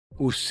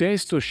O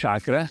sexto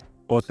chakra,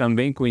 ou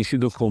também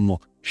conhecido como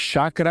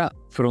Chakra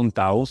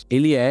Frontal,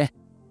 ele é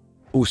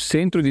o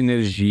centro de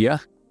energia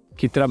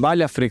que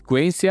trabalha a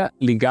frequência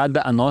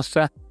ligada à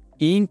nossa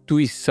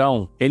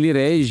intuição. Ele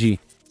rege,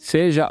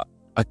 seja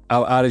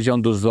a região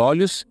dos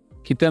olhos,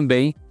 que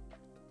também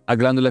a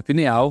glândula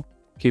pineal,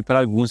 que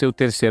para alguns é o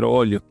terceiro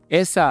olho.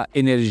 Essa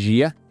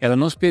energia, ela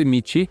nos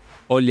permite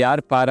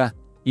olhar para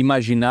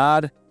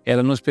imaginar,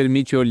 ela nos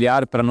permite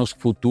olhar para nosso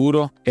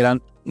futuro,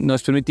 ela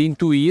nos permite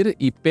intuir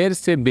e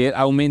perceber,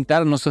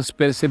 aumentar nossas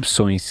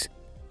percepções.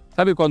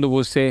 Sabe quando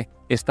você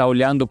está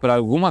olhando para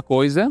alguma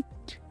coisa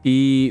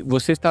e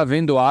você está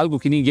vendo algo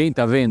que ninguém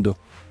está vendo?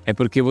 É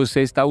porque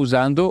você está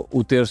usando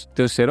o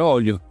terceiro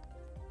olho.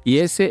 E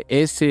esse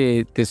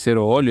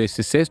terceiro olho,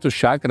 esse sexto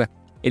chakra,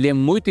 ele é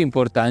muito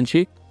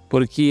importante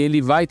porque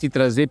ele vai te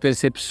trazer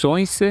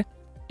percepções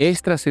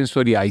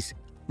extrasensoriais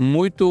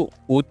muito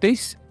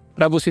úteis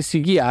para você se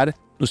guiar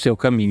no seu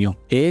caminho.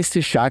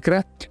 Esse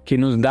chakra que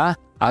nos dá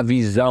a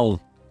visão,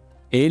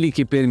 ele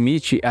que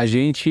permite a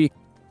gente,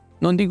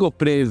 não digo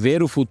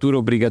prever o futuro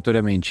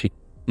obrigatoriamente,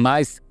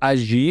 mas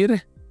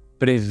agir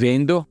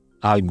prevendo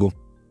algo.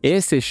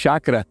 Esse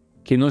chakra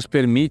que nos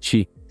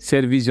permite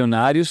ser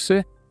visionários,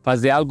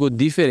 fazer algo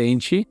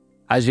diferente,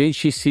 a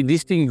gente se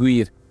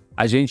distinguir,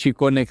 a gente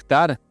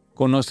conectar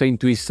com nossa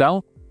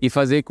intuição e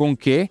fazer com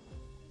que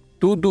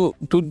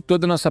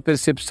toda nossa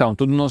percepção,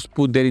 todo nosso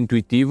poder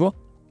intuitivo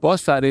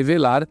possa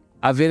revelar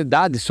a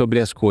verdade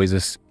sobre as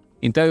coisas.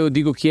 Então eu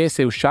digo que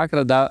esse é o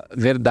chakra da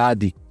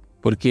verdade,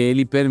 porque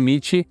ele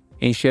permite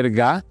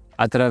enxergar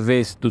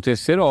através do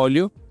terceiro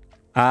olho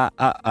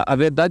a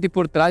verdade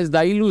por trás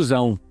da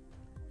ilusão,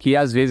 que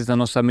às vezes a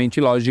nossa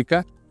mente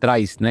lógica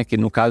traz, né? Que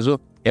no caso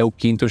é o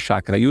quinto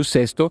chakra. E o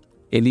sexto,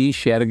 ele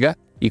enxerga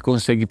e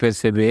consegue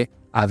perceber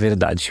a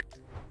verdade.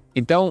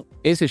 Então,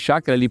 esse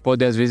chakra, ele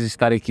pode às vezes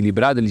estar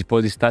equilibrado, ele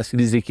pode estar se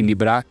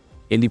desequilibrar,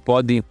 ele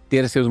pode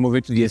ter seus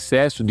momentos de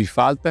excesso, de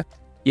falta.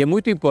 E é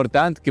muito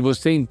importante que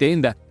você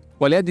entenda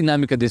qual é a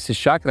dinâmica desse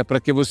chakra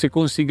para que você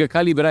consiga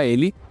calibrar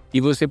ele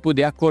e você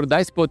poder acordar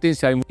esse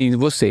potencial em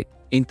você.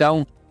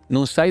 Então,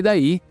 não sai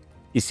daí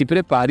e se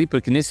prepare,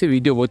 porque nesse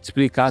vídeo eu vou te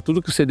explicar tudo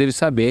o que você deve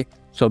saber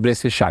sobre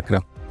esse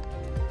chakra.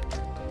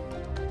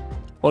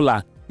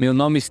 Olá, meu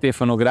nome é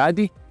Stefano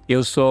Gradi,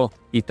 eu sou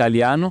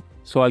italiano,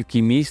 sou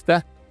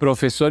alquimista,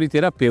 professor e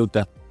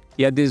terapeuta.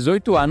 E há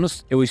 18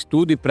 anos eu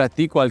estudo e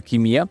pratico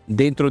alquimia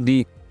dentro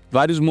de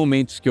vários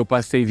momentos que eu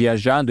passei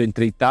viajando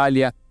entre a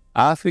Itália,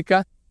 a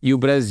África e o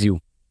Brasil.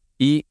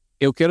 E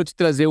eu quero te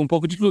trazer um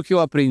pouco de tudo que eu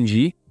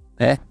aprendi,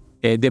 né?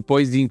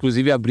 Depois de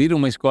inclusive abrir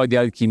uma escola de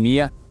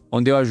alquimia,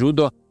 onde eu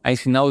ajudo a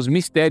ensinar os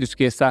mistérios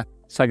que essa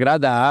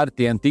sagrada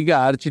arte, antiga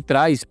arte,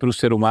 traz para o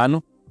ser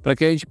humano, para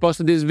que a gente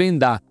possa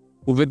desvendar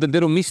o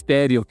verdadeiro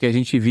mistério que a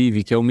gente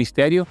vive, que é o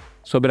mistério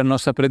sobre a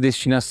nossa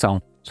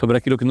predestinação, sobre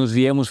aquilo que nos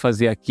viemos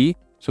fazer aqui,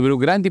 sobre o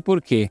grande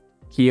porquê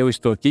que eu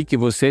estou aqui, que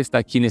você está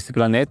aqui nesse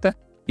planeta,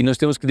 e nós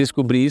temos que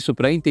descobrir isso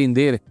para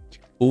entender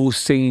o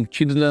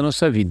sentido da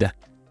nossa vida.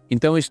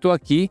 Então eu estou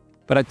aqui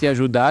para te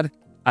ajudar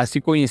a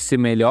se conhecer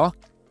melhor,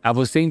 a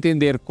você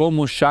entender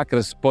como os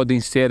chakras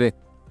podem ser,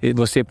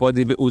 você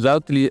pode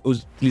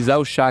utilizar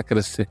os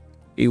chakras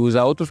e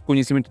usar outros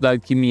conhecimentos da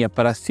alquimia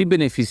para se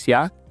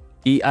beneficiar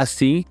e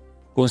assim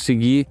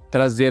conseguir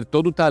trazer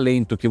todo o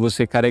talento que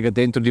você carrega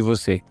dentro de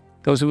você.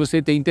 Então, se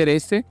você tem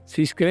interesse,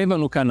 se inscreva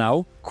no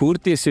canal,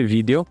 curte esse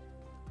vídeo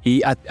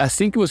e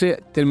assim que você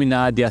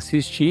terminar de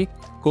assistir,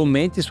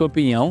 comente sua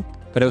opinião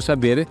para eu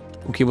saber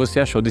o que você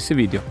achou desse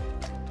vídeo.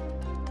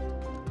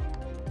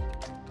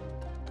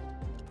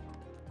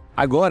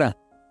 Agora,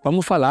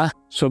 vamos falar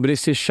sobre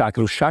esse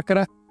chakra, o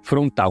chakra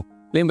frontal.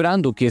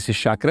 Lembrando que esse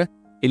chakra,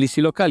 ele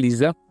se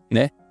localiza,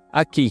 né,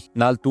 aqui,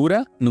 na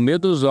altura, no meio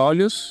dos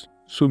olhos,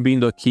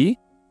 subindo aqui,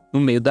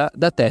 no meio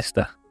da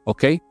testa,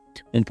 ok?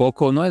 Um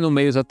pouco, não é no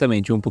meio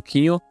exatamente, um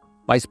pouquinho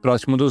mais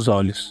próximo dos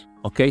olhos,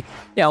 ok?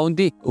 É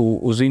onde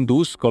os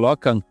hindus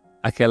colocam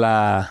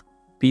aquela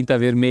pinta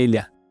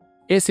vermelha.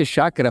 Esse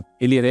chakra,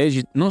 ele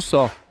rege não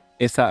só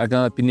essa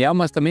glândula pineal,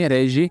 mas também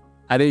rege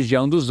a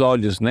região dos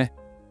olhos, né?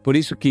 Por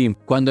isso que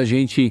quando a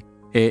gente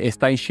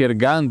está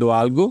enxergando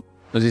algo,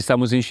 nós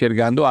estamos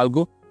enxergando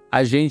algo,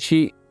 a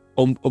gente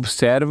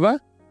observa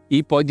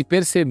e pode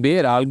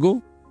perceber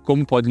algo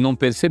como pode não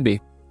perceber.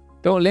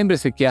 Então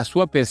lembre-se que a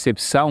sua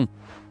percepção,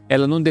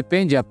 ela não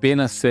depende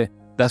apenas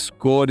das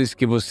cores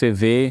que você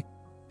vê,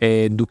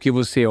 do que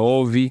você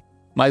ouve,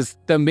 mas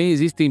também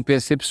existem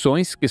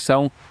percepções que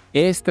são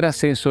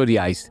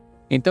extrasensoriais.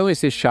 Então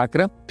esse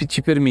chakra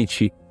te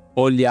permite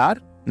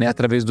olhar, né,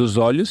 através dos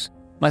olhos,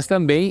 mas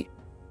também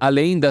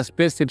além das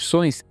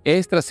percepções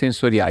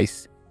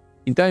extrasensoriais.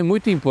 Então é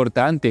muito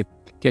importante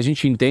que a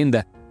gente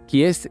entenda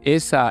que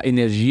essa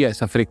energia,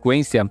 essa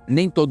frequência,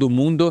 nem todo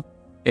mundo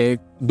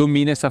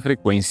domina essa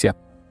frequência.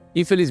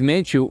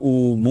 Infelizmente,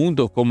 o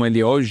mundo como ele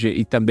é hoje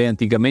e também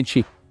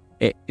antigamente,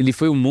 ele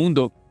foi um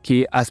mundo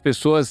que as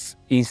pessoas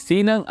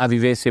ensinam a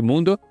viver esse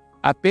mundo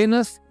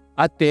apenas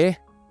até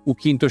o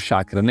quinto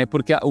chakra, né?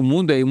 Porque o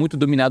mundo é muito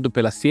dominado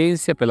pela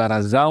ciência, pela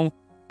razão,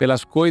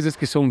 pelas coisas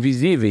que são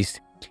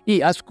visíveis.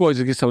 E as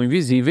coisas que são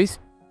invisíveis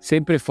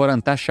sempre foram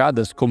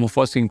taxadas como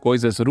fossem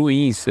coisas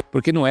ruins,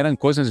 porque não eram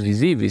coisas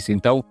visíveis.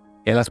 Então,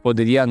 elas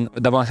poderiam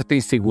dar uma certa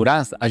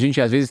insegurança. A gente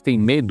às vezes tem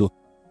medo,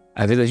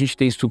 às vezes a gente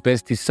tem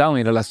superstição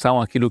em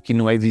relação àquilo que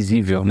não é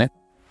visível, né?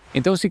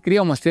 Então, se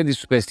cria uma série de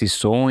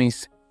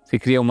superstições, se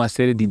cria uma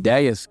série de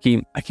ideias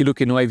que aquilo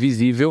que não é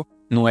visível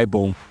não é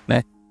bom,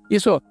 né?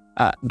 Isso,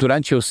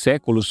 durante os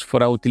séculos,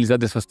 foram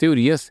utilizadas essas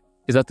teorias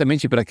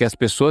exatamente para que as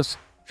pessoas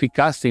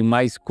ficassem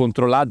mais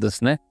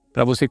controladas, né?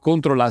 Para você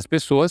controlar as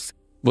pessoas,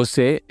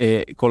 você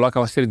coloca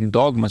uma série de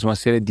dogmas, uma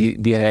série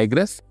de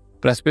regras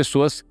para as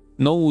pessoas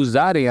não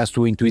usarem a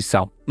sua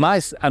intuição.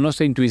 Mas a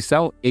nossa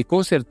intuição é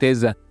com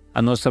certeza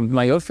a nossa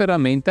maior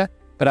ferramenta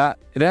para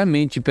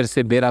realmente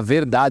perceber a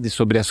verdade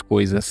sobre as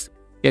coisas.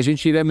 E a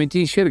gente realmente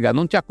enxergar.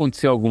 Não te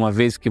aconteceu alguma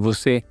vez que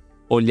você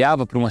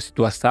olhava para uma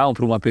situação,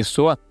 para uma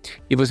pessoa,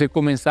 e você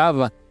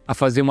começava a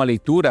fazer uma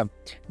leitura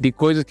de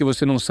coisas que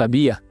você não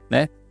sabia,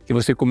 né? Que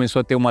você começou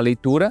a ter uma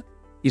leitura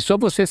e só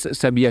você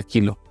sabia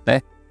aquilo,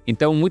 né?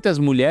 Então, muitas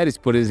mulheres,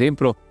 por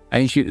exemplo, a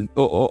gente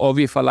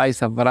ouve falar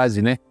essa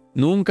frase, né?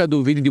 Nunca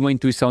duvide de uma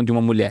intuição de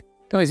uma mulher.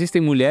 Então,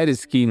 existem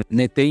mulheres que,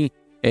 né, têm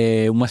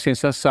uma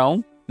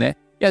sensação, né?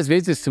 E às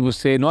vezes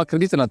você não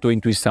acredita na tua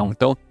intuição.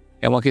 Então,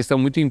 é uma questão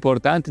muito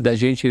importante da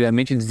gente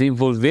realmente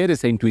desenvolver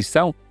essa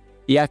intuição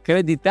e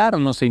acreditar na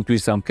nossa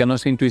intuição, porque a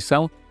nossa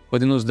intuição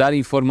pode nos dar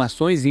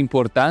informações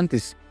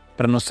importantes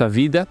para a nossa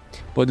vida,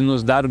 pode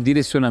nos dar um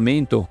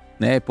direcionamento,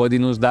 né? Pode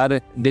nos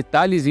dar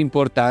detalhes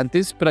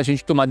importantes para a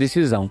gente tomar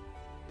decisão.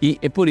 E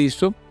é por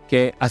isso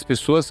que as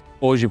pessoas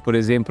hoje, por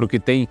exemplo, que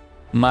têm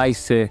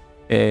mais,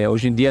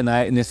 hoje em dia,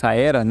 nessa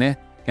era, né?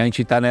 Que a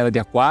gente está na era de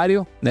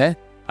Aquário, né?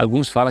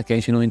 Alguns falam que a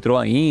gente não entrou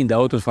ainda,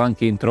 outros falam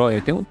que entrou.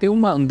 Tem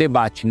um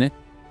debate, né?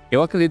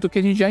 Eu acredito que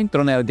a gente já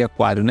entrou na era de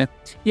Aquário, né?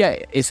 E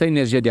essa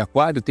energia de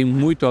Aquário tem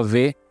muito a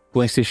ver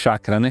com esse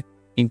chakra, né?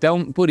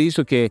 Então, por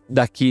isso que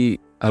daqui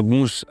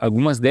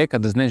algumas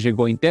décadas, né,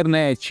 chegou a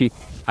internet.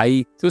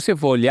 Aí, se você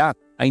for olhar,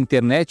 a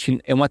internet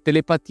é uma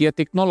telepatia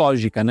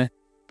tecnológica, né?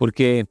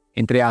 Porque,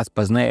 entre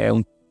aspas, né, é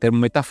um termo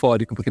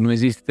metafórico, porque não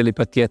existe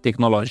telepatia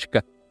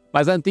tecnológica.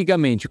 Mas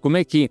antigamente, como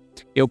é que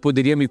eu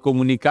poderia me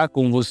comunicar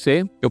com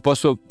você? Eu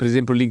posso, por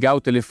exemplo, ligar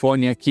o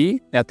telefone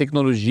aqui, né? A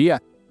tecnologia,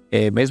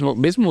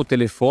 mesmo o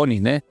telefone,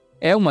 né,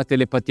 é uma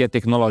telepatia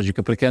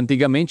tecnológica, porque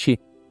antigamente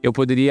eu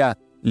poderia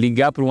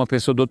ligar para uma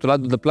pessoa do outro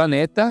lado do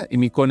planeta e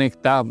me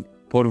conectar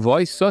por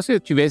voz só se eu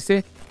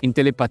tivesse em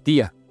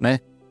telepatia, né?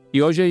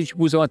 E hoje a gente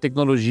usa uma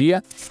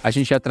tecnologia, a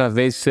gente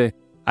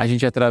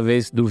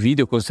através do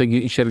vídeo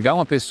consegue enxergar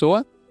uma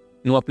pessoa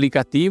no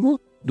aplicativo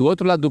do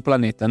outro lado do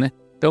planeta, né?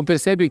 Então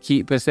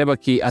perceba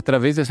que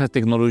através dessas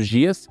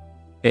tecnologias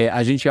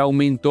a gente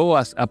aumentou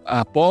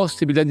a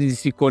possibilidade de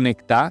se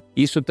conectar.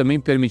 Isso também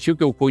permitiu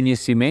que o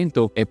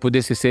conhecimento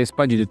pudesse ser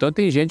expandido. Então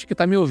tem gente que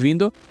está me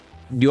ouvindo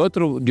de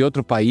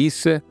outro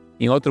país,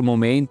 em outro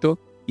momento.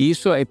 E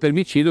isso é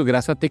permitido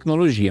graças à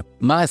tecnologia.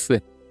 Mas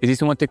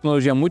existe uma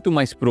tecnologia muito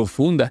mais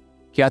profunda,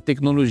 que é a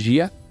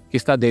tecnologia que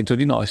está dentro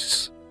de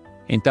nós.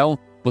 Então,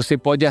 você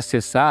pode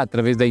acessar,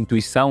 através da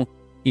intuição,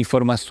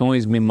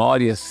 informações,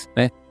 memórias,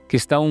 né, que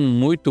estão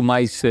muito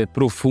mais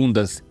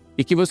profundas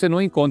e que você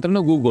não encontra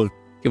no Google,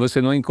 que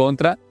você não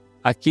encontra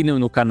aqui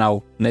no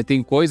canal, né?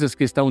 Tem coisas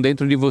que estão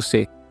dentro de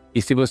você.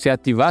 E se você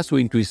ativar a sua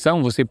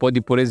intuição, você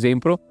pode, por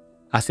exemplo,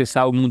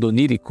 acessar o mundo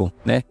onírico,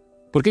 né?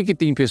 Por que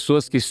tem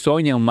pessoas que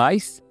sonham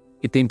mais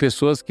e tem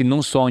pessoas que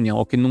não sonham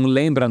ou que não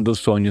lembram dos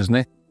sonhos,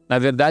 né? Na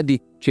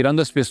verdade, tirando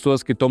as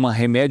pessoas que tomam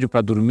remédio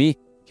para dormir,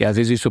 que às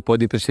vezes isso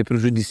pode ser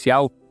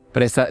prejudicial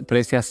para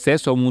esse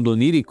acesso ao mundo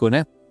onírico,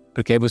 né?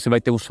 Porque aí você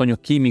vai ter um sonho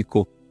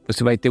químico,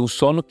 você vai ter um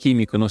sono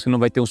químico, você não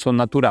vai ter um sono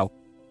natural.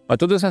 Mas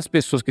todas as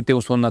pessoas que têm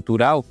um sono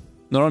natural,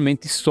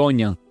 normalmente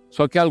sonham.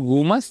 Só que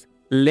algumas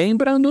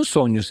lembram dos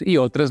sonhos e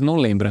outras não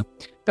lembram.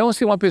 Então,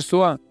 se uma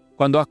pessoa,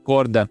 quando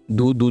acorda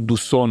do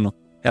sono,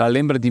 ela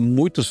lembra de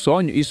muito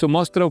sonho, isso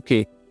mostra o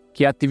quê?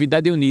 Que a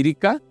atividade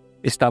onírica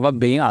estava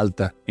bem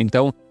alta.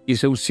 Então,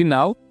 isso é um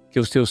sinal que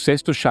o seu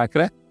sexto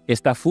chakra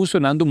está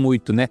funcionando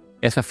muito, né?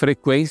 Essa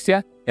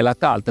frequência, ela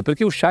está alta,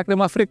 porque o chakra é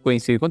uma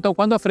frequência. Então,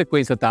 quando a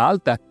frequência está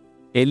alta,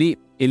 ele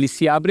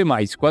se abre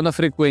mais. Quando a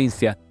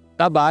frequência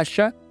está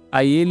baixa,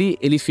 aí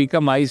ele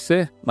fica mais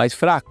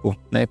fraco,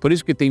 né? Por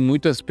isso que tem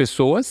muitas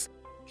pessoas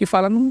que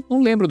falam,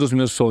 não lembro dos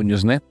meus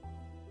sonhos, né?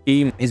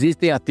 E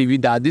existem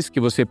atividades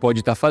que você pode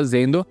estar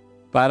fazendo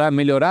para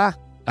melhorar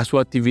a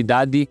sua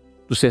atividade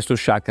do sexto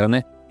chakra,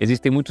 né?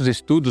 Existem muitos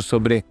estudos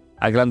sobre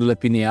a glândula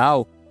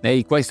pineal, né?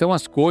 E quais são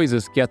as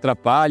coisas que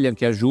atrapalham,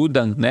 que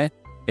ajudam, né?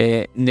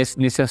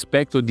 Nesse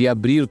aspecto de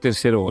abrir o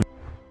terceiro olho.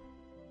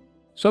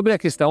 Sobre a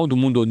questão do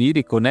mundo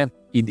onírico, né?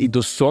 E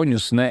dos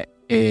sonhos, né?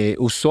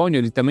 O sonho,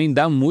 ele também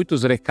dá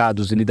muitos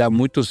recados, ele dá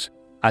muitos...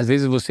 Às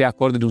vezes você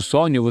acorda de um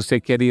sonho, você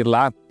quer ir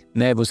lá,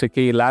 né? Você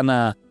quer ir lá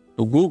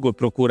no Google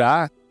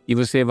procurar e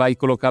você vai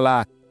colocar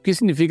lá o que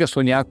significa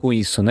sonhar com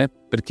isso, né?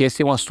 Porque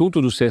esse é um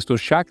assunto do sexto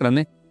chakra,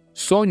 né?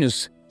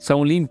 Sonhos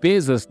são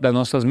limpezas das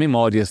nossas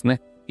memórias, né?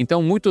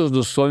 Então, muitos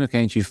dos sonhos que a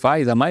gente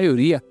faz, a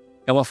maioria,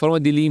 é uma forma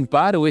de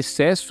limpar o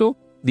excesso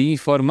de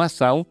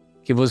informação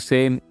que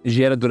você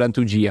gera durante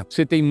o dia.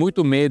 Você tem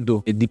muito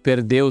medo de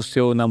perder o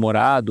seu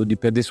namorado, de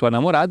perder sua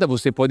namorada,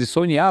 você pode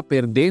sonhar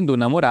perdendo o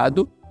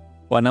namorado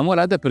ou a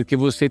namorada, porque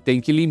você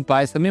tem que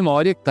limpar essa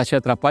memória que está te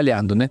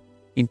atrapalhando, né?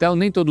 Então,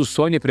 nem todo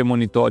sonho é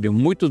premonitório.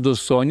 Muitos dos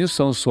sonhos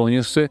são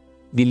sonhos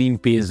de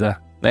limpeza,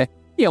 né?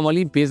 E é uma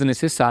limpeza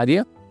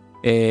necessária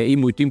e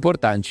muito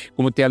importante.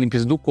 Como tem a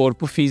limpeza do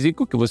corpo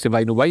físico, que você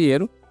vai no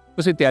banheiro,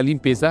 você tem a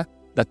limpeza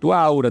da tua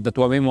aura, da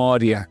tua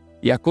memória.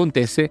 E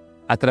acontece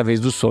através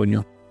do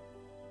sonho.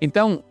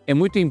 Então, é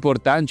muito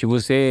importante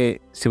você,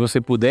 se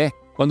você puder,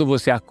 quando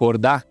você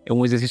acordar, é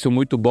um exercício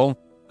muito bom.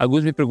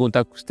 Alguns me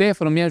perguntam,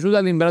 Stefano, me ajuda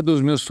a lembrar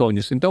dos meus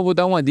sonhos. Então, eu vou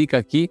dar uma dica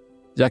aqui,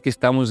 já que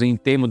estamos em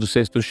tema do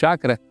Sexto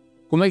Chakra,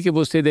 como é que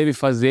você deve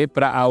fazer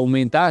para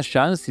aumentar a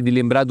chance de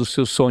lembrar do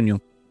seu sonho?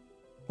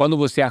 Quando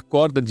você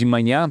acorda de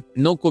manhã,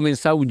 não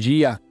começar o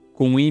dia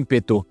com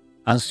ímpeto,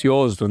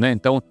 ansioso, né?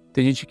 Então,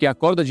 tem gente que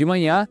acorda de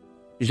manhã,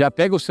 já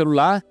pega o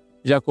celular,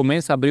 já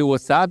começa a abrir o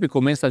WhatsApp,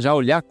 começa já a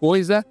olhar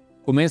coisa,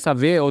 começa a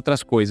ver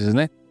outras coisas,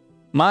 né?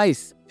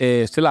 Mas,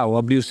 sei lá, ou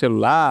abrir o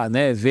celular,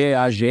 né? Ver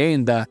a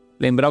agenda,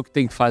 lembrar o que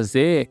tem que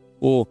fazer,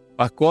 ou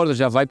acorda,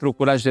 já vai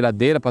procurar a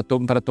geladeira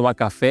para tomar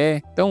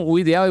café. Então, o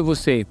ideal é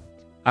você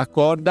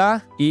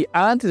acordar e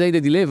antes ainda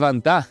de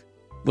levantar,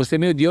 você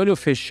meio de olho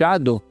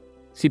fechado,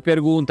 se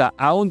pergunta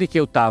aonde que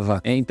eu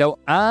estava. Então,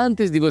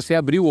 antes de você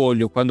abrir o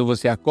olho, quando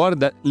você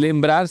acorda,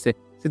 lembrar-se,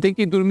 você tem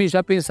que dormir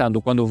já pensando,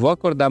 quando eu vou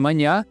acordar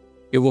amanhã,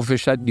 eu vou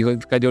ficar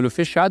de olho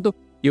fechado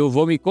e eu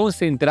vou me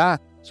concentrar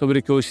sobre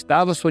o que eu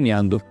estava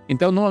sonhando.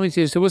 Então,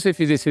 normalmente, se você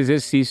fizer esse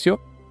exercício,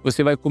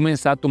 você vai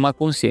começar a tomar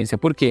consciência.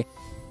 Por quê?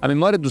 A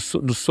memória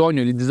do sonho,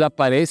 ele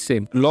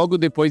desaparece logo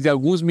depois de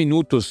alguns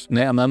minutos,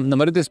 né? Na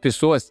maioria das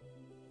pessoas,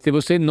 se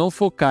você não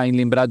focar em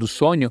lembrar do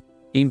sonho,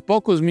 em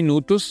poucos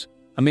minutos,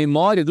 a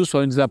memória do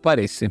sonho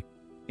desaparece.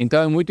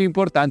 Então, é muito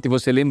importante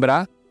você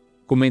lembrar,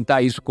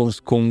 comentar isso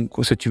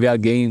se tiver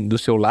alguém do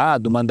seu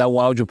lado, mandar um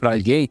áudio para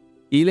alguém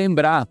e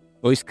lembrar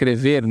ou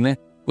escrever, né?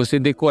 Você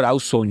decorar o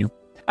sonho.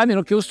 A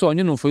menos que o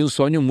sonho não foi um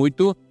sonho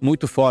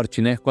muito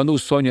forte, né? Quando o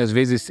sonho, às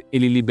vezes,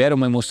 ele libera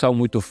uma emoção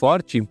muito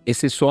forte,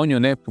 esse sonho,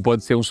 né?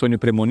 Pode ser um sonho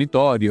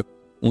premonitório,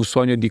 um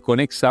sonho de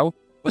conexão,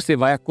 você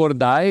vai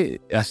acordar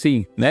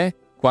assim, né?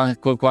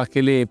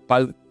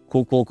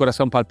 Com o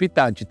coração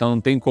palpitante. Então, não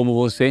tem como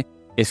você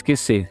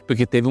esquecer,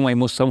 porque teve uma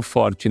emoção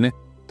forte, né?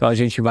 Então, a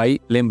gente vai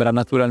lembrar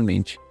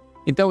naturalmente.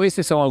 Então,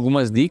 essas são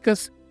algumas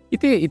dicas.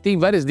 E tem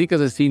várias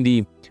dicas, assim,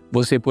 de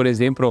você, por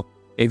exemplo,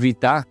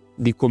 evitar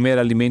de comer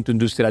alimentos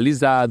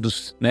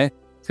industrializados, né?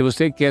 Se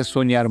você quer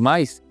sonhar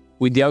mais,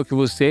 o ideal é que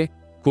você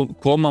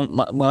coma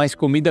mais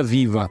comida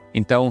viva.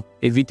 Então,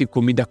 evite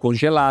comida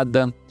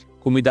congelada,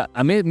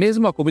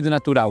 mesmo a comida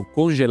natural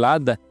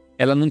congelada,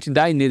 ela não te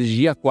dá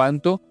energia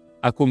quanto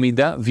a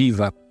comida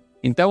viva.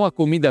 Então, a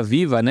comida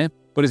viva, né?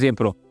 Por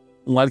exemplo,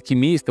 um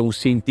alquimista, um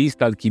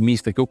cientista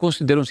alquimista, que eu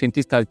considero um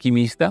cientista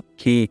alquimista,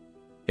 que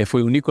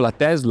foi o Nikola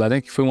Tesla,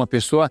 né? Que foi uma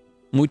pessoa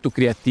muito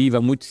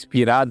criativa, muito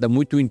inspirada,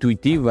 muito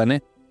intuitiva,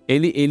 né?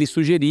 Ele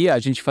sugeria a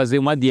gente fazer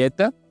uma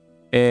dieta,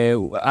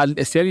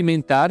 se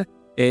alimentar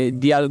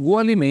de algum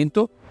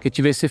alimento que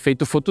tivesse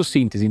feito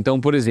fotossíntese. Então,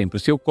 por exemplo,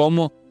 se eu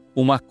como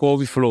uma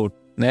couve-flor,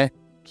 né,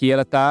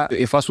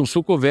 eu faço um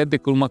suco verde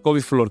com uma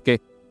couve-flor que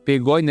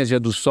pegou a energia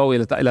do sol,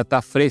 ela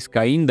tá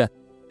fresca ainda,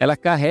 ela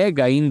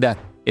carrega ainda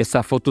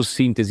essa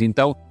fotossíntese.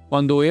 Então,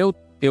 quando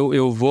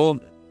eu vou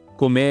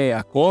comer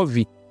a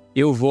couve,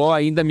 eu vou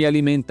ainda me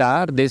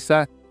alimentar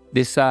dessa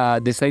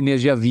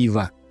energia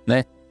viva,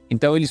 né?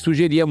 Então, ele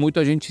sugeria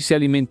muito a gente se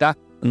alimentar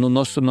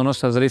nas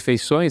nossas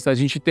refeições, a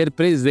gente ter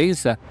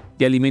presença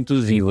de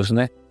alimentos vivos,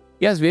 né?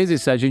 E às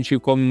vezes a gente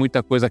come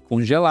muita coisa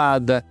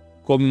congelada,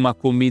 come uma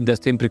comida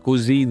sempre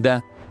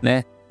cozida,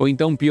 né? Ou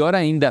então, pior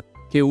ainda,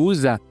 que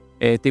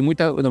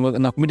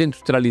na comida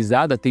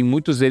industrializada tem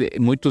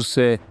muitos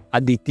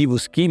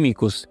aditivos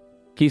químicos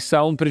que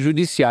são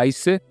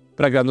prejudiciais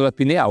para a glândula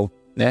pineal,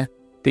 né?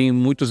 Tem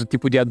muitos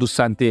tipos de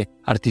adoçante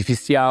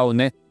artificial,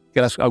 né?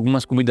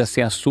 Algumas comidas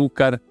sem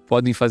açúcar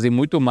podem fazer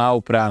muito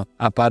mal para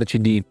a parte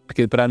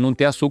porque para não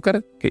ter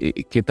açúcar,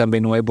 que também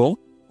não é bom,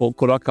 ou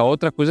coloca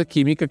outra coisa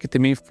química que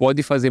também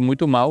pode fazer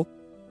muito mal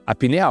à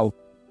pineal.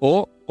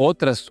 Ou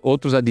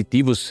outros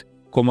aditivos,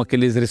 como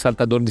aqueles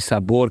ressaltadores de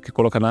sabor que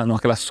coloca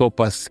naquelas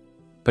sopas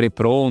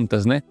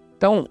pré-prontas, né?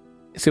 Então,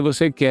 se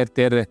você quer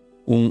ter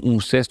um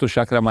sexto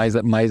chakra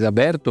mais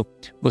aberto,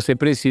 você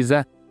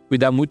precisa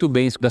cuidar muito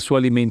bem da sua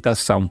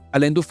alimentação.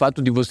 Além do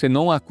fato de você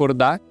não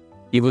acordar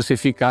e você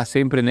ficar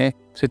sempre, né?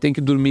 Você tem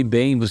que dormir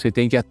bem, você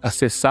tem que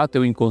acessar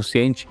teu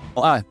inconsciente.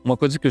 Uma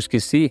coisa que eu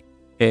esqueci,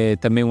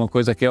 também uma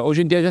coisa que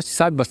hoje em dia já se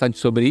sabe bastante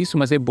sobre isso,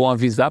 mas é bom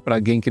avisar para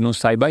alguém que não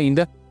saiba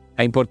ainda,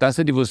 a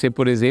importância de você,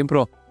 por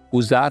exemplo,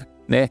 usar,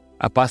 né,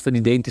 a pasta de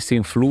dente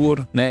sem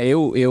flúor, né?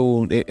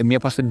 A minha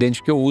pasta de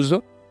dente que eu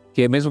uso,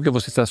 que é mesmo que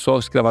você está só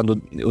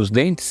escravando os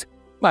dentes,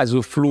 mas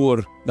o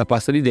flúor da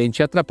pasta de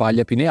dente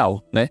atrapalha a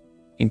pineal, né?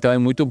 Então é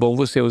muito bom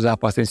você usar a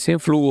pasta de dente sem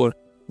flúor,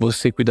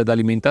 você cuida da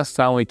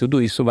alimentação e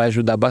tudo isso vai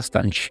ajudar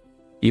bastante.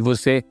 E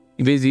você,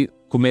 em vez de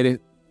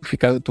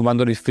ficar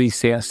tomando refri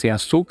sem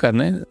açúcar,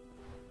 né?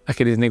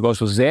 aqueles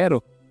negócios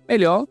zero,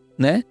 melhor,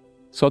 né?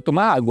 Só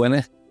tomar água,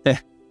 né?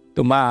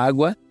 Tomar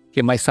água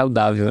que é mais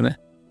saudável, né?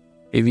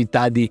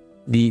 Evitar de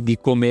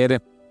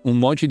comer um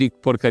monte de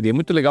porcaria.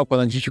 Muito legal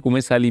quando a gente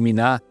começa a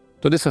eliminar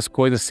todas essas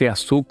coisas, sem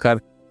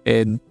açúcar,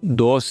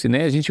 doce,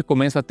 né? A gente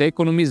começa até a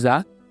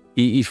economizar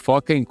e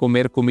foca em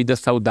comer comida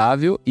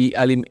saudável e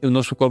o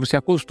nosso corpo se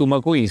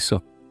acostuma com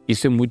isso.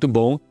 Isso é muito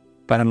bom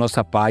para a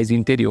nossa paz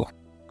interior.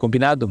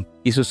 Combinado?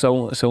 Isso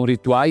são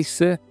rituais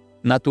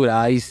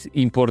naturais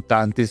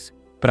importantes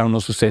para o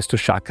nosso sexto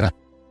chakra.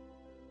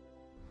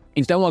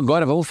 Então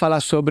agora vamos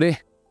falar sobre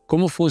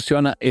como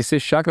funciona esse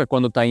chakra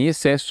quando está em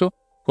excesso,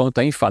 quando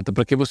está em falta,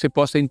 para que você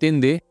possa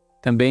entender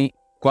também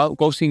qual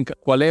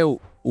é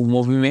o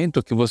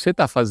movimento que você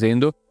está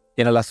fazendo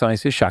em relação a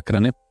esse chakra,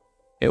 né?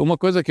 Uma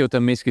coisa que eu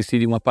também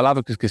esqueci, uma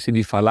palavra que eu esqueci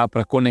de falar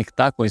para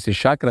conectar com esse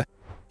chakra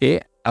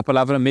é a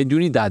palavra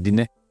mediunidade,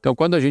 né? Então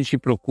quando a gente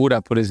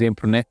procura, por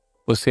exemplo, né,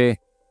 você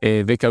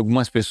vê que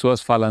algumas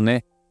pessoas falam,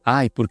 né?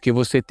 Ai, porque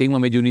você tem uma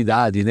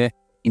mediunidade, né?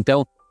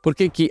 Então, por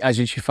que a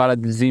gente fala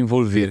de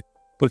desenvolver?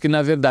 Porque,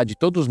 na verdade,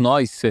 todos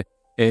nós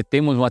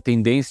temos uma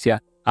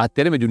tendência a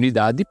ter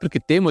mediunidade porque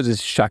temos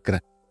esse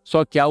chakra.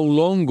 Só que ao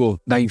longo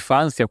da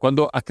infância,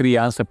 quando a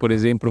criança, por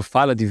exemplo,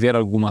 fala de ver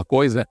alguma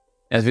coisa,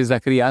 às vezes a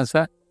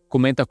criança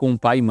comenta com o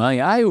pai e mãe,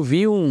 eu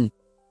vi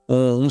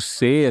um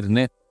ser,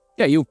 né?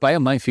 E aí o pai e a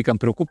mãe ficam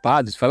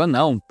preocupados, falam,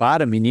 não,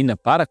 para menina,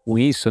 para com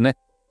isso, né?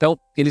 Então,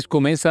 eles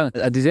começam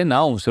a dizer,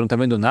 não, você não está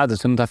vendo nada,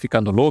 você não está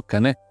ficando louca,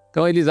 né?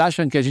 Então, eles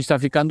acham que a gente está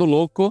ficando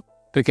louco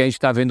porque a gente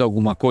está vendo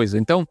alguma coisa.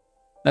 Então,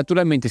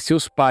 naturalmente,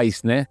 seus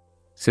pais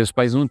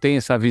não têm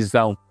essa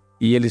visão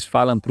e eles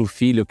falam para o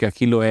filho que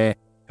aquilo é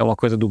uma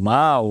coisa do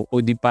mal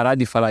ou de parar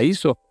de falar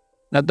isso,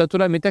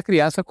 naturalmente a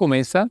criança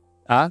começa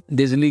a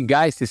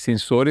desligar esses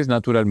sensores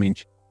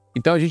naturalmente.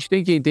 Então, a gente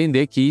tem que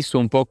entender que isso é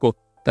um pouco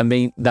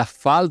também da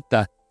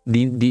falta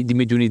de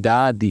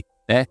mediunidade,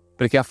 né?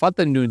 Porque a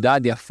falta de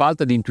mediunidade e a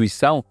falta de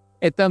intuição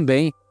é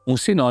também um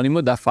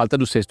sinônimo da falta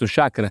do sexto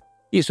chakra.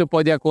 Isso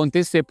pode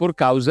acontecer por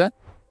causa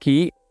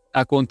que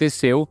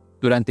aconteceu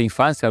durante a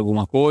infância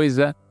alguma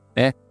coisa,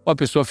 né? Ou a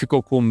pessoa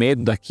ficou com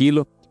medo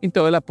daquilo,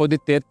 então ela pode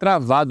ter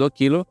travado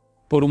aquilo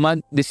por uma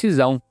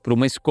decisão, por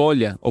uma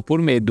escolha ou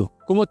por medo.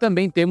 Como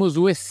também temos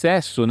o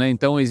excesso, né?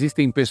 Então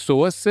existem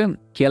pessoas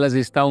que elas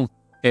estão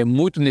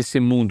muito nesse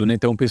mundo, né?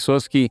 Então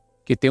pessoas que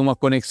têm uma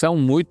conexão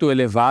muito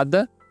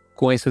elevada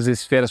com essas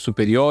esferas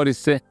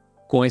superiores,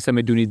 com essa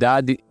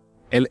mediunidade,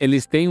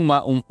 eles têm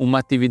uma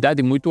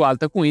atividade muito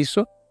alta com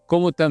isso,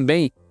 como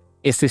também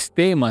esses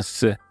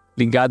temas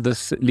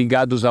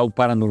ligados ao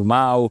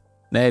paranormal,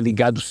 né?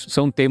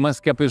 São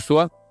temas que a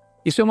pessoa...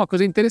 Isso é uma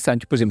coisa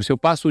interessante. Por exemplo, se eu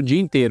passo o dia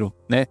inteiro,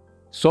 né,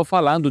 só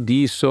falando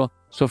disso,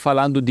 só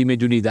falando de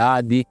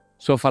mediunidade,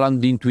 só falando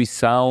de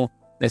intuição,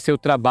 né, se eu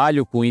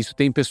trabalho com isso,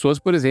 tem pessoas,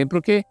 por exemplo,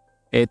 que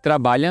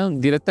trabalham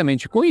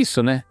diretamente com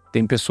isso, né?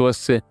 Tem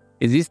pessoas...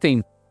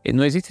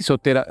 Não existe só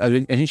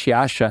a gente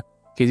acha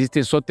que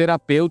existem só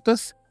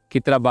terapeutas que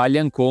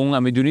trabalham com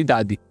a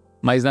mediunidade.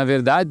 Mas, na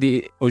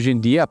verdade, hoje em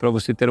dia, para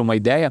você ter uma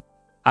ideia,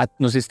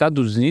 nos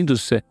Estados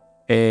Unidos,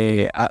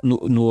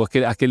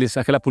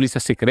 aquela polícia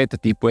secreta,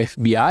 tipo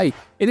FBI,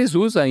 eles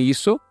usam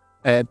isso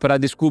para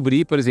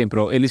descobrir, por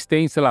exemplo, eles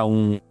têm, sei lá,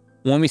 um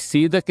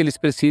homicida que eles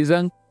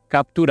precisam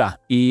capturar.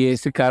 E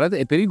esse cara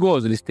é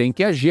perigoso, eles têm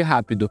que agir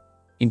rápido.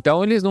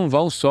 Então, eles não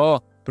vão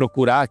só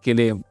procurar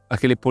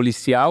aquele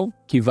policial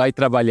que vai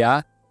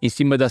trabalhar em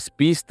cima das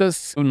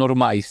pistas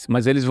normais,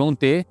 mas eles vão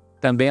ter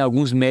também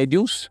alguns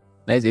médiums,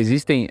 né?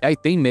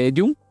 Tem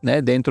médium,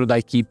 né, dentro da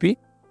equipe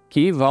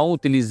que vão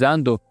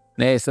utilizando,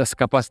 né, essas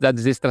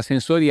capacidades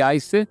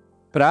extrasensoriais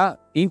para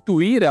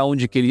intuir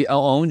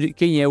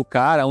quem é o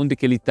cara, onde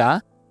que ele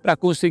está, para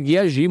conseguir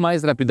agir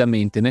mais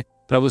rapidamente, né?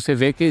 Para você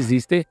ver que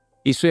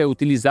isso é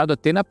utilizado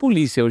até na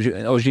polícia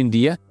hoje em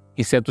dia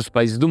em certos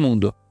países do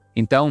mundo.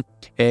 Então,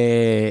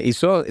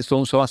 isso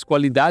são as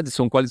qualidades,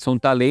 são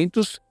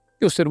talentos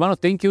que o ser humano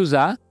tem que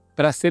usar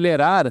para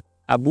acelerar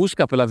a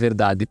busca pela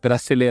verdade, para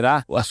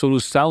acelerar a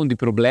solução de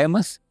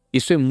problemas.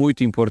 Isso é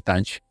muito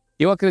importante.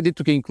 Eu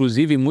acredito que,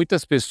 inclusive,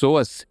 muitas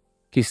pessoas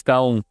que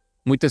estão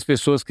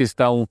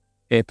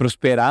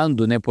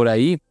prosperando, né, por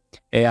aí,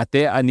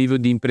 até a nível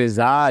de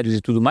empresários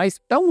e tudo mais,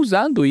 estão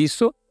usando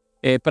isso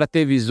para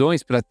ter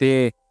visões, para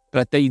ter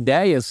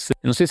ideias.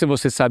 Não sei se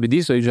você sabe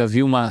disso, eu já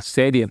vi uma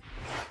série...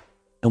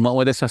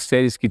 Uma dessas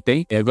séries que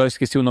tem, agora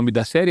esqueci o nome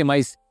da série,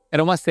 mas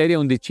era uma série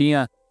onde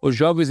tinha os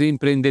jovens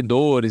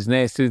empreendedores,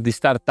 né, de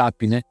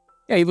startup, né?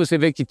 E aí você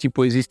vê que,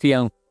 tipo,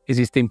 existem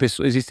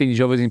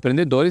jovens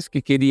empreendedores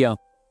que queriam,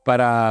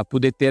 para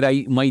poder ter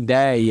aí uma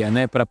ideia,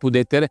 né, para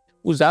poder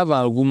usavam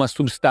algumas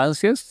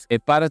substâncias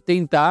para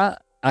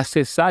tentar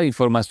acessar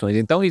informações.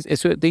 Então,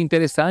 isso é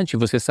interessante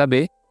você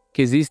saber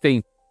que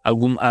existem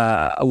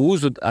o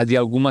uso de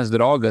algumas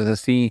drogas,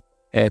 assim,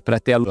 para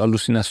ter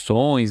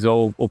alucinações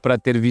ou para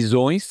ter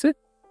visões,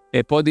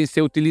 podem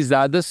ser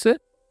utilizadas,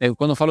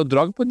 quando eu falo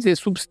droga, pode ser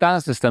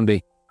substâncias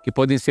também, que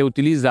podem ser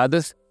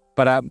utilizadas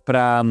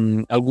para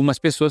algumas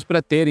pessoas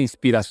para terem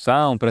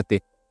inspiração, para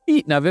ter.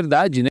 E, na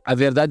verdade, né, a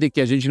verdade é que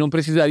a gente não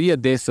precisaria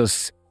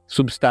dessas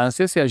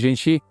substâncias se a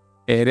gente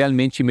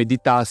realmente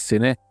meditasse,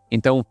 né?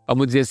 Então,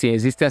 vamos dizer assim,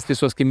 existem as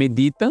pessoas que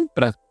meditam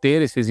para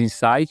ter esses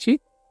insights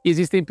e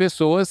existem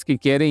pessoas que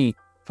querem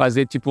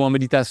fazer tipo uma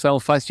meditação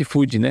fast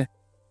food, né?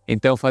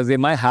 Então, fazer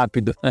mais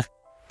rápido.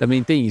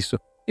 Também tem isso.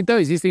 Então,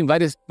 existem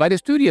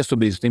várias teorias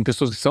sobre isso. Tem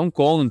pessoas que são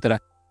contra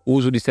o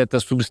uso de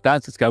certas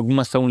substâncias, que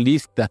algumas são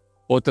lícitas,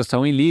 outras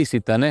são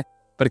ilícitas, né?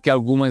 Porque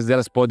algumas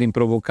delas podem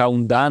provocar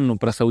um dano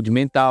para a saúde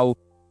mental,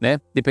 né?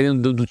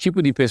 Dependendo do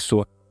tipo de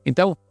pessoa.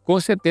 Então, com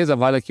certeza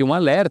vale aqui um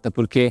alerta,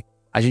 porque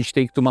a gente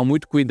tem que tomar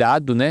muito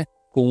cuidado, né,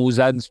 com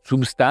usar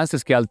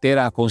substâncias que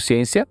alteram a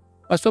consciência,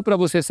 mas só para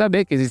você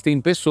saber que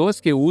existem pessoas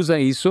que usam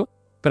isso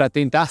para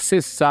tentar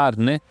acessar,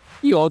 né,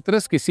 e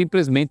outras que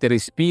simplesmente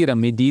respiram,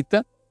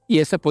 meditam, e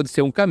essa pode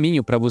ser um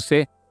caminho para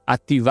você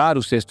ativar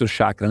o sexto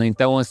chakra, né?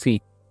 Então, assim,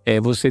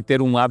 você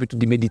ter um hábito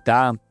de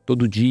meditar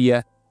todo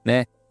dia,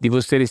 né, de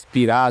você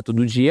respirar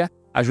todo dia,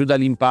 ajuda a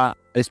limpar a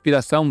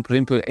respiração, por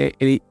exemplo,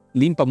 ele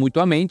limpa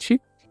muito a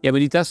mente, e a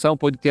meditação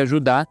pode te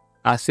ajudar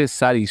a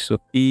acessar isso.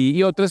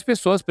 E outras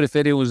pessoas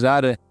preferem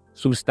usar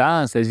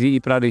substâncias e ir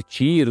para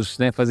retiros,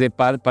 né,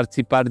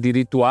 participar de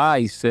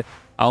rituais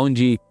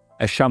onde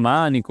é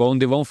xamânico,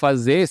 onde vão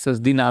fazer essas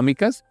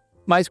dinâmicas,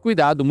 mas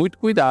cuidado, muito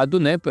cuidado,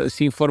 né,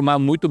 se informar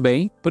muito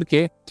bem,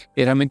 porque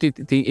realmente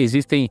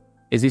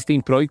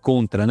existem pró e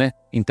contra, né?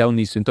 Então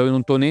nisso. Então eu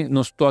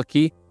não estou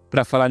aqui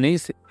para falar nem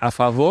a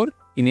favor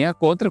e nem a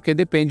contra, porque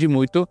depende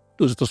muito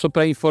disso. Estou só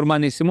para informar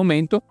nesse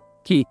momento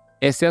que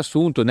esse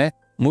assunto, né,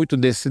 muito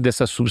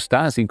dessa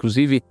substância,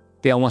 inclusive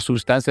tem uma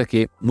substância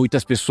que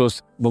muitas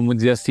pessoas, vamos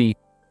dizer assim,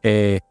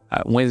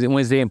 um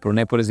exemplo,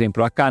 né, por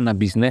exemplo, a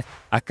cannabis, né,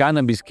 a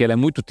cannabis que ela é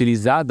muito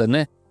utilizada,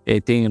 né,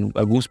 tem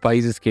alguns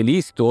países que é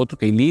lícito, outro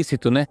que é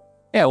ilícito, né,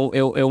 é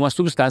uma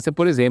substância,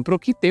 por exemplo,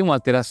 que tem uma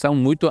alteração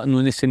muito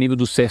nesse nível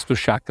do sexto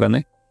chakra,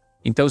 né.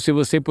 Então, se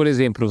você, por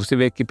exemplo, você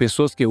vê que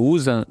pessoas que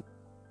usam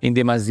em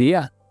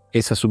demasia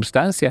essa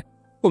substância,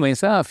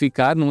 começam a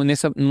ficar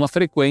numa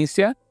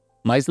frequência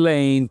mais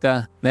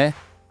lenta, né?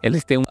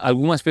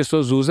 Algumas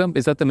pessoas usam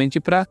exatamente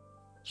para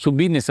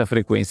subir nessa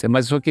frequência,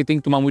 mas só que tem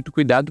que tomar muito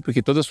cuidado,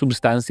 porque toda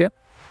substância,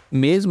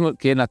 mesmo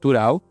que é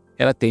natural,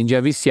 ela tende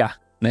a viciar,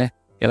 né?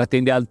 Ela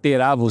tende a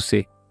alterar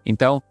você.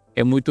 Então,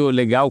 é muito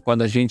legal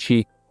quando a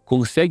gente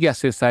consegue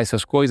acessar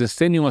essas coisas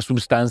sem nenhuma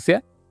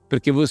substância,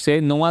 porque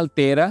você não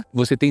altera,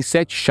 você tem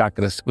 7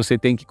 chakras, você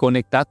tem que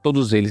conectar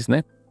todos eles,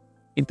 né?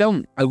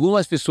 Então,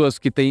 algumas pessoas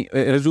que têm,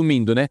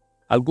 resumindo, né?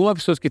 Algumas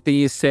pessoas que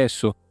têm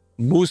excesso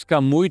busca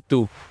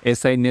muito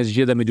essa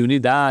energia da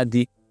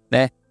mediunidade,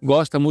 né?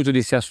 Gosta muito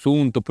desse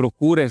assunto,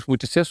 procura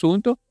muito esse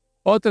assunto.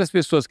 Outras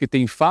pessoas que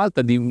têm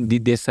falta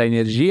dessa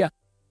energia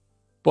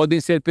podem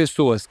ser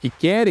pessoas que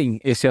querem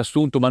esse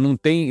assunto, mas não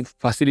têm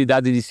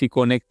facilidade de se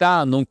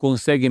conectar, não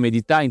conseguem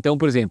meditar. Então,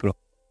 por exemplo,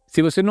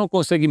 se você não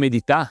consegue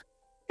meditar,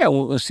 é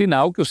um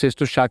sinal que o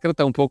sexto chakra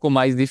está um pouco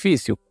mais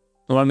difícil.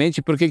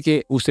 Normalmente, por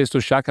que o sexto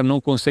chakra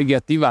não consegue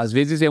ativar? Às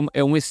vezes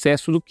é um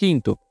excesso do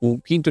quinto. O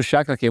quinto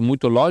chakra, que é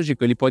muito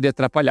lógico, ele pode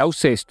atrapalhar o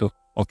sexto,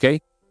 ok?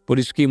 Por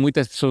isso que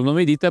muitas pessoas não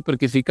meditam,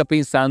 porque fica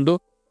pensando,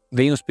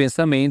 vem os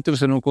pensamentos,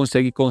 você não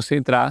consegue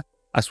concentrar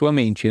a sua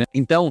mente, né?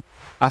 Então,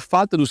 a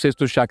falta do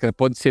sexto chakra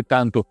pode ser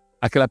tanto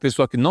aquela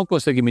pessoa que não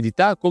consegue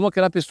meditar, como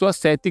aquela pessoa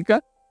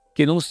cética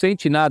que não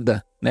sente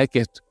nada, né? Que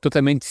é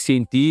totalmente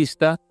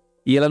cientista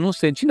e ela não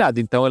sente nada.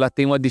 Então, ela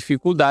tem uma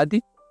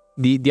dificuldade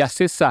de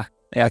acessar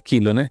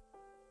aquilo, né?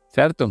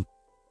 Certo?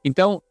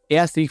 Então, é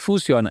assim que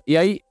funciona. E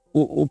aí,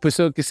 o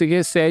pessoa que se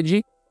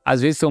excede,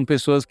 às vezes são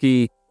pessoas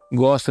que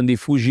gostam de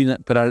fugir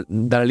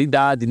da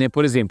realidade, né?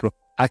 Por exemplo,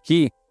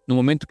 aqui, no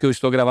momento que eu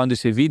estou gravando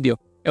esse vídeo,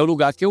 é o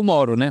lugar que eu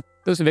moro, né?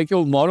 Então, você vê que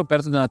eu moro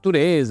perto da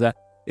natureza,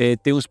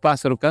 tem os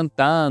pássaros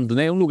cantando,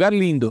 né? É um lugar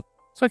lindo.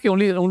 Só que é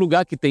um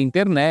lugar que tem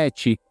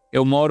internet.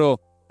 Eu moro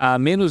a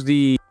menos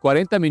de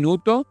 40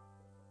 minutos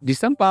de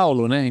São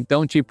Paulo, né?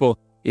 Então, tipo,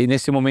 e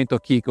nesse momento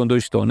aqui, quando eu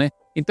estou, né?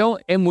 Então,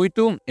 é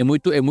muito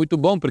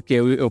bom, porque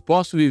eu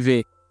posso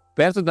viver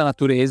perto da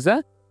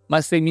natureza,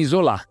 mas sem me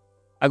isolar.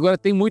 Agora,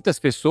 tem muitas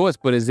pessoas,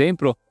 por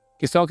exemplo,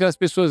 que são aquelas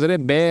pessoas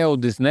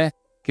rebeldes, né?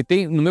 Que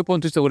tem, no meu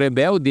ponto de vista, o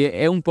rebelde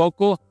é um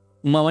pouco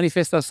uma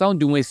manifestação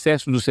de um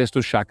excesso do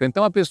sexto chakra.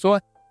 Então, a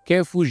pessoa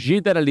quer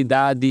fugir da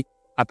realidade,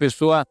 a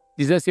pessoa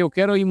diz assim, eu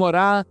quero ir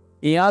morar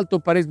em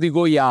Alto Paraíso de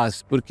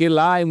Goiás, porque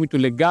lá é muito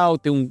legal,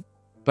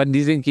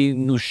 dizem que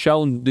no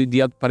chão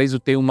de Alto Paraíso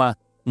tem uma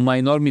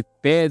enorme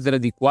pedra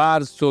de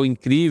quartzo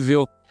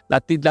incrível,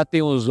 lá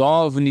tem os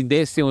OVNI,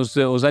 descem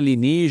os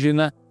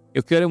alienígenas,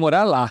 eu quero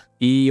morar lá,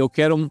 e eu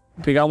quero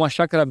pegar uma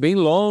chácara bem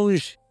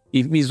longe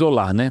e me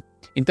isolar, né?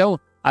 Então,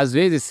 às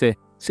vezes,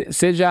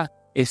 seja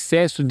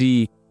excesso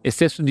de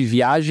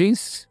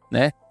viagens,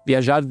 né?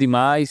 Viajar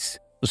demais,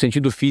 no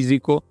sentido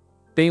físico,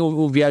 tem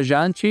o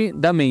viajante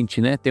da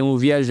mente, né? Tem o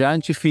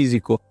viajante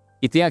físico,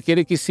 e tem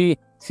aquele que se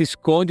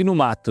esconde no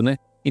mato, né?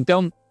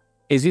 Então,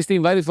 existem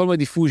várias formas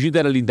de fugir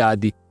da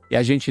realidade e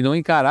a gente não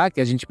encarar que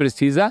a gente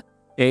precisa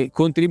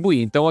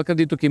contribuir. Então, eu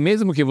acredito que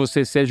mesmo que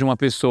você seja uma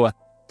pessoa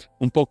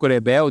um pouco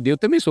rebelde, eu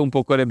também sou um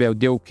pouco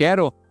rebelde, eu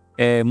quero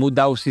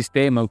mudar o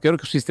sistema, eu quero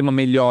que o sistema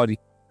melhore,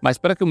 Mas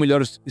para que o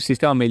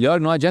sistema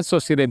melhore, não adianta só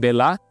se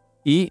rebelar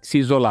e se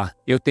isolar.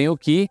 Eu tenho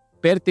que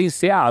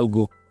pertencer a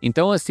algo.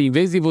 Então, assim, em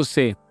vez de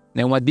você,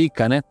 né, uma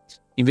dica, né?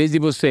 Em vez de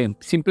você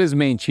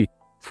simplesmente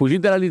fugir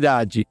da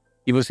realidade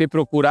e você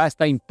procurar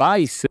estar em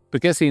paz,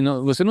 porque assim,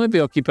 você não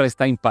veio aqui para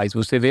estar em paz,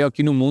 você veio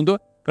aqui no mundo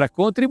para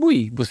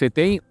contribuir. Você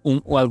tem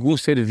algum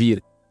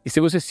servir. E se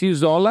você se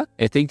isola,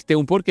 tem que ter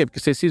um porquê, porque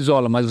você se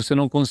isola, mas você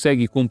não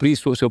consegue cumprir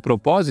o seu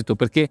propósito,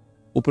 porque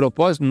o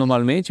propósito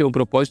normalmente é um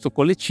propósito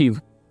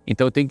coletivo.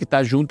 Então tem que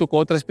estar junto com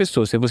outras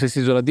pessoas. Se você se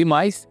isola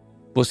demais,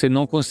 você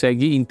não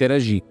consegue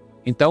interagir.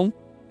 Então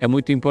é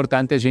muito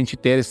importante a gente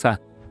ter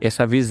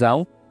essa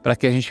visão para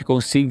que a gente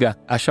consiga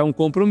achar um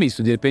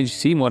compromisso. De repente,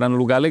 sim, morar num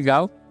lugar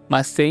legal,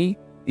 mas sem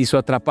isso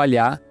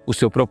atrapalhar o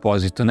seu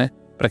propósito, né?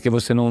 Para que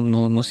você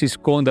não se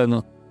esconda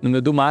no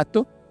meio do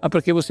mato, mas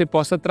para que você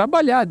possa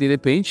trabalhar, de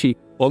repente,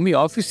 home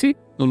office,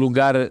 no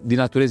lugar de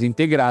natureza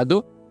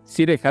integrado,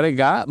 se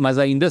recarregar, mas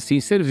ainda assim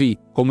servir,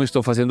 como eu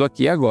estou fazendo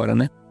aqui agora,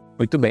 né?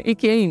 Muito bem. E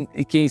quem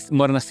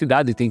mora na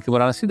cidade, tem que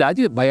morar na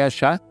cidade, vai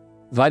achar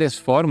várias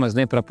formas,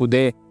 né, para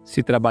poder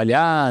se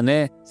trabalhar,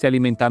 né, se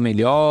alimentar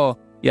melhor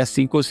e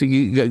assim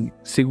conseguir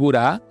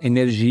segurar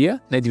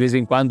energia, né, de vez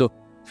em quando,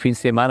 fim de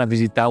semana,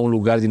 visitar um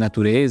lugar de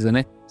natureza,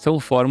 né? São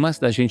formas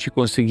da gente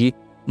conseguir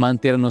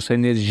manter a nossa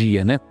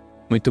energia, né?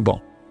 Muito bom.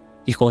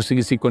 E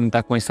conseguir se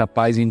conectar com essa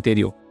paz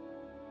interior.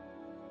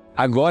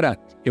 Agora,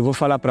 eu vou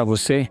falar para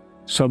você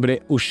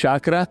sobre o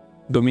chakra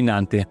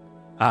dominante,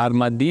 a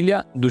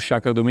armadilha do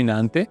chakra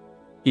dominante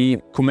e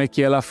como é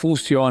que ela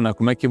funciona,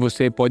 como é que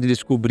você pode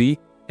descobrir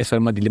essa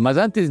armadilha. Mas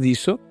antes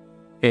disso,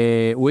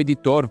 o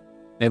editor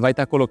vai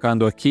estar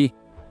colocando aqui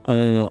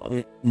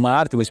uma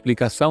arte, uma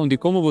explicação de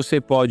como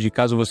você pode,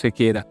 caso você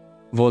queira,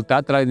 voltar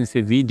atrás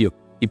nesse vídeo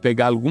e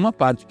pegar alguma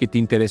parte que te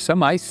interessa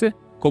mais,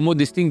 como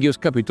distinguir os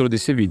capítulos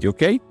desse vídeo,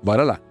 ok?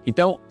 Bora lá.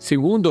 Então,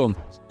 segundo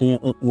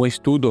um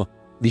estudo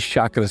de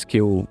chakras que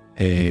eu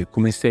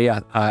comecei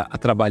a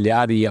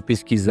trabalhar e a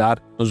pesquisar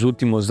nos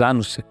últimos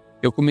anos,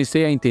 eu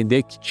comecei a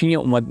entender que tinha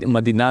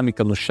uma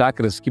dinâmica nos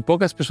chakras que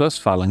poucas pessoas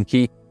falam,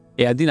 que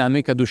é a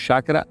dinâmica do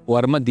chakra ou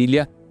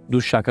armadilha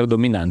do chakra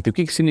dominante. O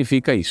que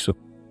significa isso?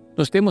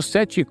 Nós temos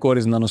 7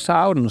 cores na nossa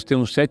aura, nós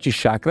temos 7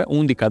 chakras,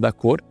 um de cada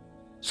cor,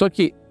 só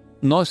que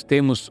nós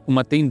temos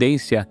uma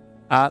tendência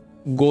a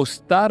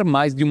gostar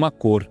mais de uma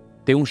cor.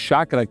 Tem um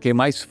chakra que é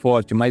mais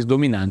forte, mais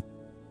dominante.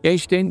 E a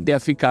gente tende a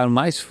ficar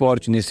mais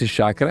forte nesse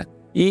chakra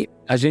e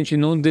a gente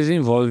não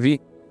desenvolve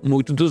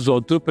muito dos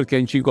outros porque a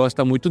gente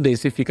gosta muito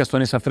desse e fica só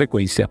nessa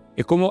frequência.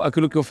 É como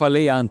aquilo que eu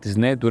falei antes,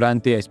 né?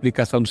 Durante a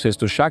explicação do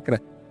sexto chakra,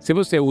 se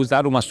você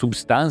usar uma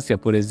substância,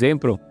 por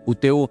exemplo,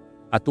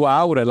 a tua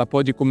aura ela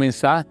pode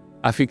começar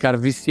a ficar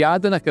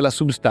viciada naquela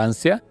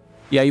substância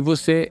e aí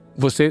você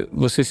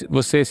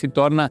se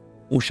torna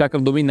um chakra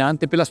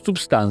dominante pela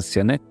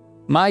substância, né?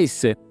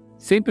 Mas,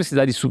 sem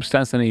precisar de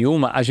substância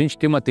nenhuma, a gente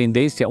tem uma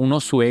tendência, o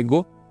nosso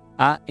ego,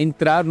 a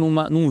entrar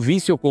num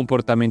vício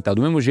comportamental.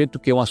 Do mesmo jeito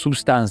que uma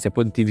substância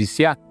pode te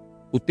viciar,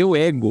 o teu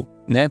ego,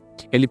 né?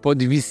 Ele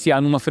pode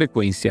viciar numa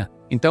frequência.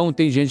 Então,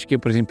 tem gente que,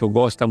 por exemplo,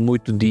 gosta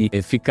muito de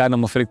ficar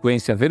numa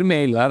frequência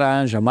vermelha,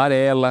 laranja,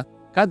 amarela,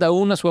 cada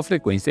um na sua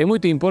frequência. É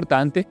muito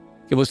importante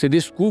que você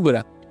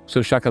descubra o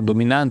seu chakra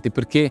dominante,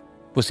 porque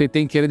você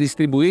tem que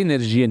redistribuir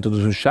energia em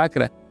todos os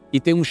chakras, e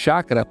tem um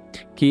chakra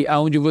que é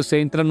onde você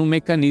entra num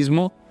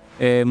mecanismo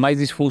mais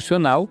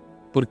disfuncional,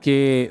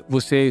 porque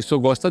você só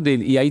gosta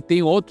dele. E aí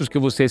tem outros que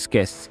você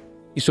esquece.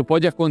 Isso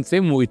pode acontecer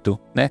muito,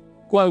 né?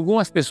 Com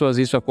algumas pessoas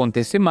isso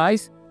acontece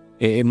mais,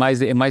 é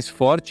mais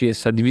forte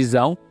essa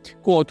divisão,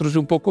 com outros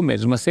um pouco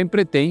menos, mas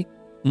sempre tem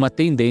uma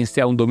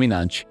tendência a um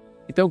dominante.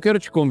 Então eu quero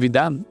te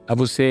convidar a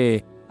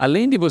você,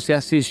 além de você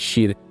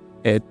assistir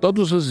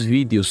todos os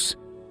vídeos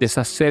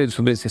dessa série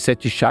sobre esses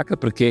 7 chakras,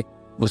 porque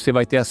você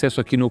vai ter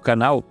acesso aqui no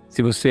canal,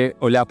 se você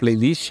olhar a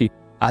playlist,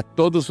 a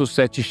todos os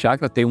 7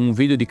 chakras, tem um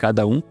vídeo de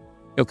cada um.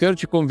 Eu quero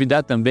te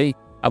convidar também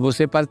a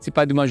você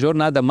participar de uma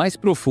jornada mais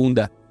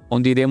profunda,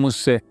 onde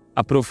iremos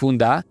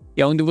aprofundar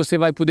e onde você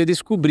vai poder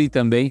descobrir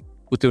também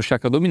o teu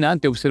chakra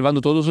dominante,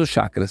 observando todos os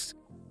chakras.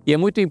 E é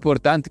muito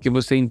importante que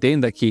você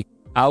entenda que,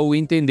 ao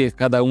entender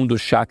cada um dos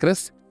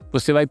chakras,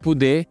 você vai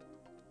poder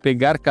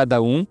pegar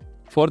cada um,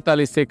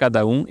 fortalecer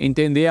cada um,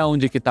 entender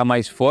aonde que está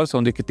mais força,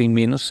 onde que tem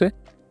menos,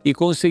 e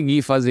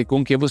conseguir fazer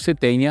com que você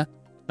tenha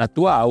na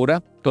tua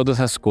aura todas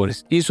as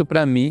cores. Isso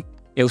para mim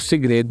é o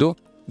segredo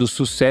do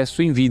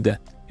sucesso em vida,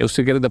 é o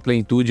segredo da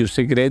plenitude, é o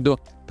segredo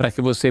para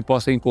que você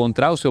possa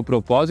encontrar o seu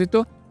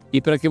propósito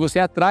e para que você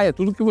atraia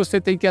tudo que você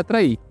tem que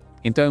atrair.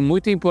 Então é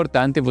muito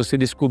importante você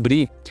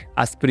descobrir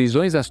as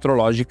prisões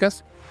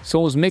astrológicas,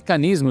 são os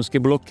mecanismos que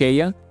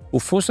bloqueiam o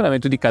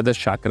funcionamento de cada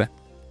chakra.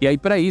 E aí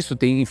para isso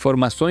tem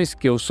informações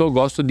que eu só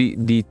gosto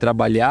de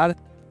trabalhar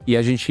e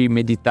a gente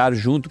meditar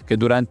junto, porque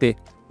durante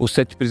os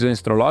 7 prisões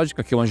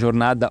astrológicas, que é uma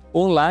jornada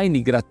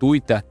online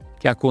gratuita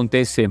que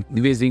acontece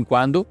de vez em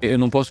quando. Eu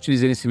não posso te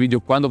dizer nesse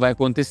vídeo quando vai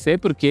acontecer,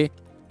 porque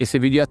esse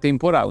vídeo é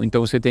atemporal. Então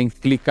você tem que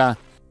clicar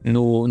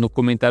no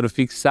comentário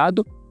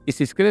fixado e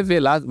se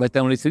inscrever lá, vai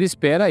ter uma lista de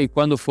espera e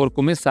quando for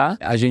começar,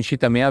 a gente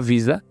também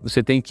avisa.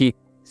 Você tem que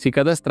se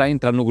cadastrar e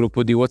entrar no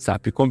grupo de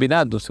WhatsApp.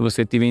 Combinado? Se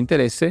você tiver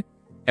interesse,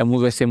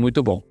 vai ser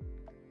muito bom.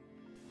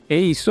 É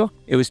isso.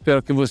 Eu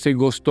espero que você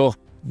gostou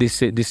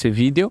desse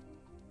vídeo,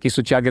 que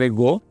isso te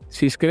agregou.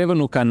 Se inscreva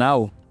no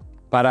canal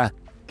para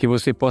que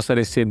você possa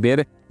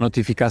receber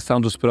notificação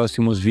dos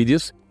próximos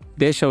vídeos.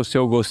 Deixa o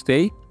seu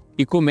gostei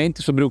e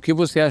comente sobre o que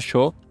você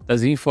achou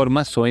das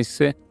informações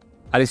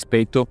a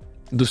respeito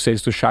do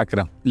sexto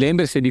chakra.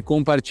 Lembre-se de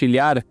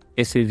compartilhar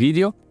esse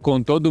vídeo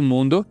com todo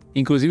mundo,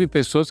 inclusive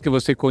pessoas que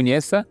você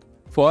conheça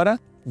fora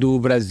do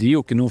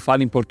Brasil, que não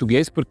falam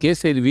português, porque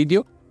esse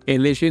vídeo é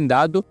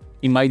legendado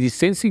em mais de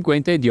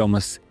 150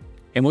 idiomas.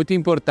 É muito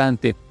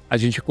importante a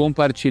gente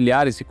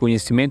compartilhar esse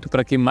conhecimento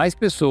para que mais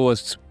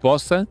pessoas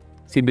possam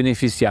se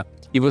beneficiar.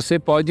 E você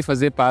pode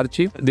fazer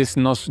parte desse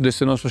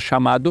nosso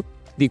chamado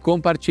de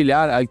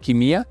compartilhar a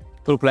alquimia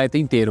para o planeta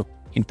inteiro.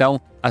 Então,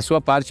 a sua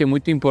parte é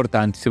muito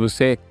importante. Se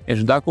você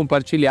ajudar a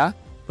compartilhar,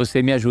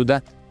 você me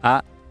ajuda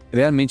a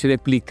realmente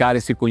replicar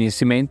esse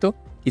conhecimento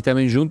e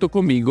também junto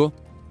comigo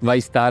vai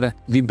estar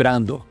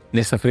vibrando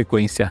nessa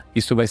frequência.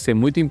 Isso vai ser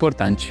muito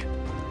importante.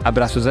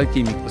 Abraços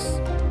alquímicos.